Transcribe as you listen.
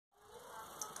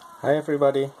Hi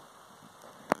everybody.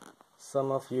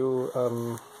 Some of you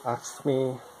asked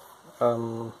me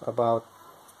about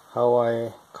how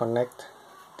I connect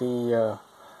the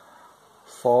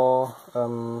 4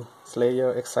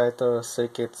 Slayer exciter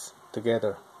circuits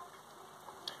together.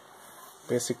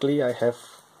 Basically I have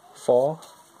 4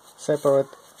 separate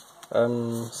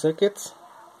circuits,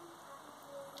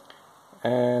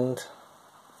 and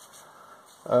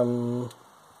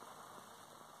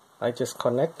I just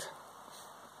connect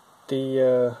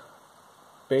the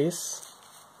base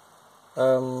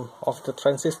of the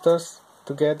transistors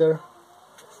together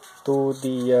to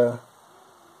the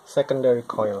secondary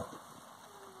coil,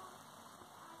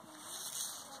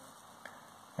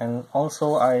 and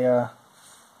also I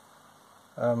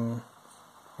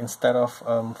instead of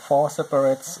 4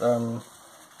 separate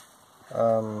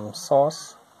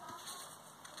source,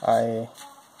 I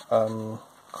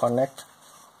connect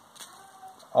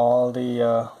all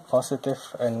the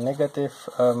positive and negative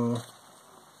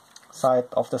side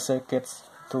of the circuits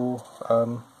to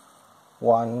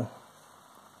one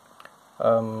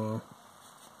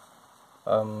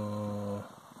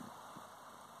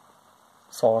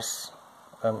source,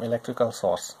 electrical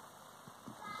source.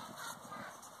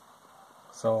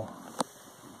 So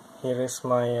here is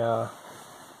my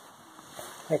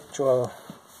actual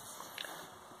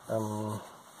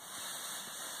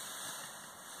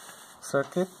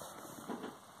circuit.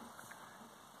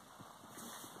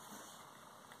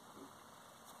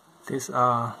 These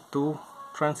are 2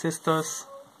 transistors,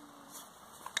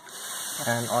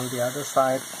 and on the other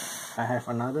side I have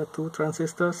another 2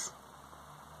 transistors,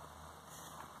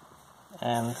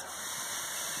 and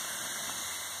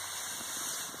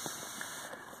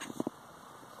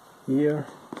here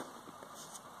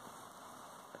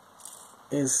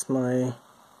is my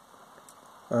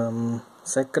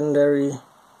secondary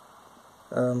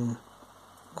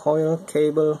coil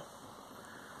cable,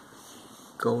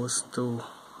 goes to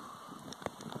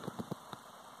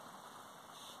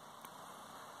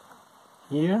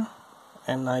here,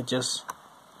 and I just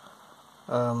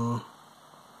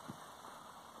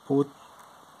put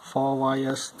 4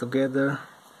 wires together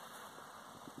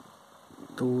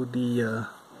to the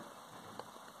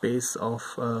base of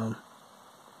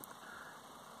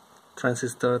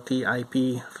transistor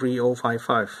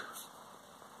TIP3055.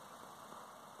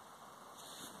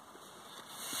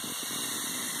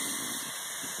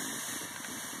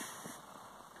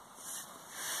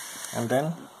 And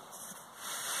then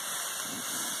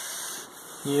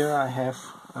here I have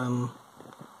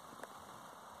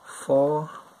 4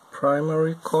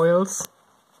 primary coils,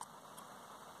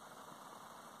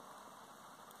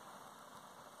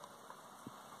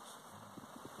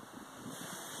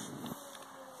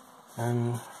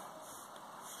 and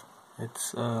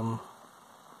it's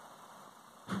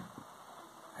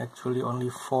actually only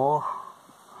 4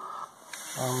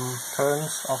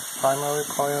 turns of primary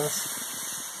coils.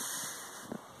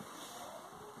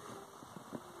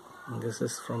 And this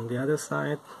is from the other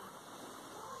side.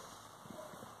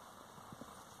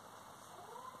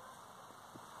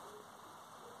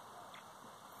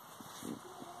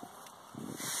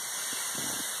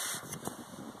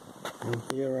 And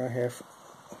here I have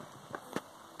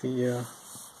the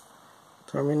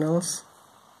terminals.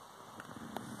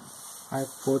 I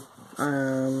put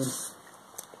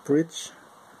bridge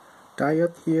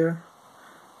diode here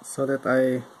so that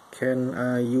I can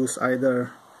use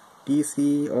either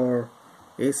DC or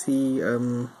AC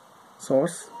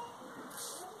source,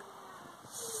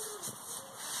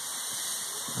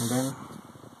 and then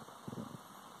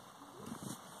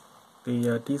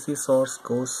the DC source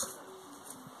goes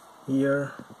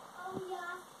here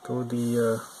to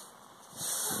the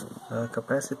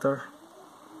capacitor,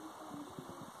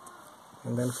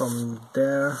 and then from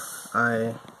there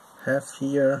I have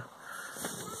here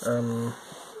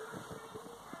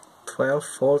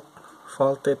 12-volt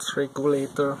voltage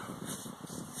regulator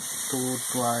to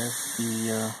drive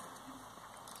the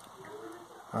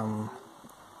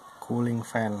cooling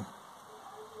fan.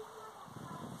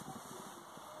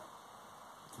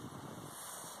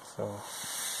 So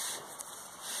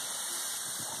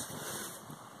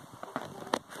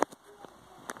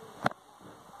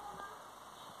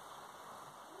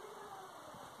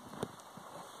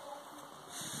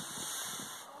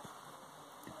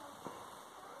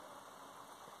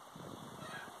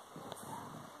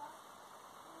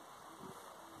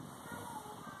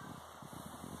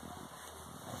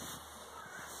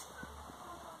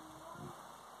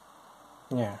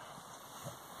yeah,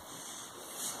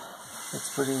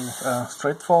 it's pretty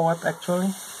straightforward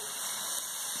actually.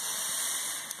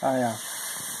 Yeah.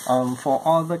 For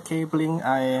all the cabling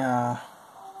I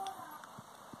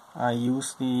I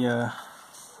use the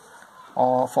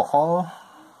for all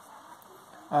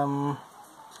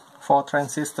 4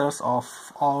 transistors of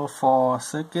all 4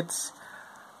 circuits.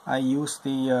 I use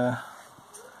the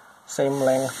same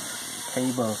length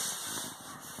cables.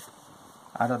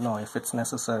 I don't know if it's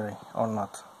necessary or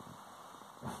not.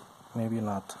 Maybe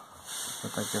not,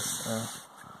 but I just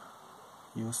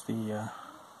use the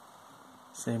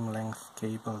same length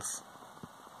cables.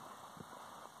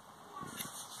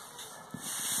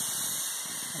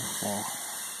 Okay.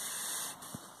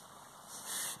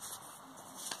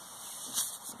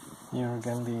 Here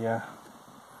again the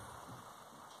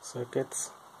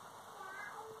circuits.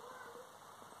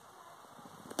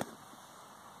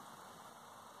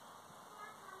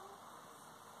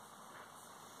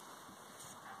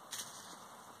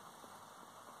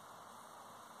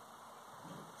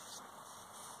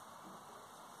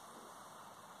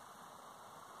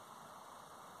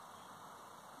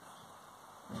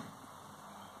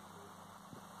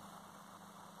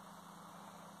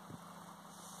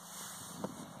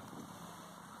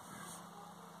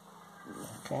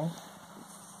 Okay.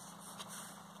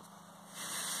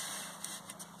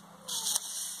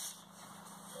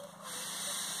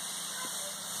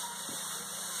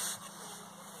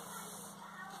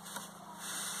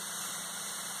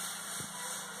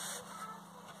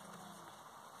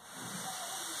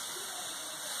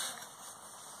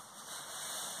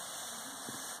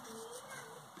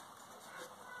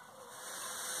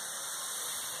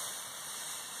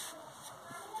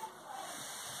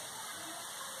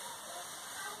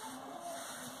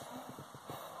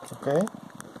 Okay,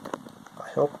 I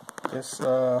hope this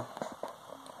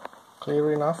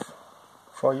clear enough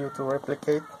for you to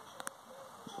replicate,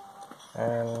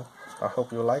 and I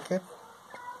hope you like it.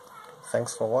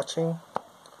 Thanks for watching,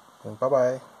 and bye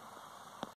bye.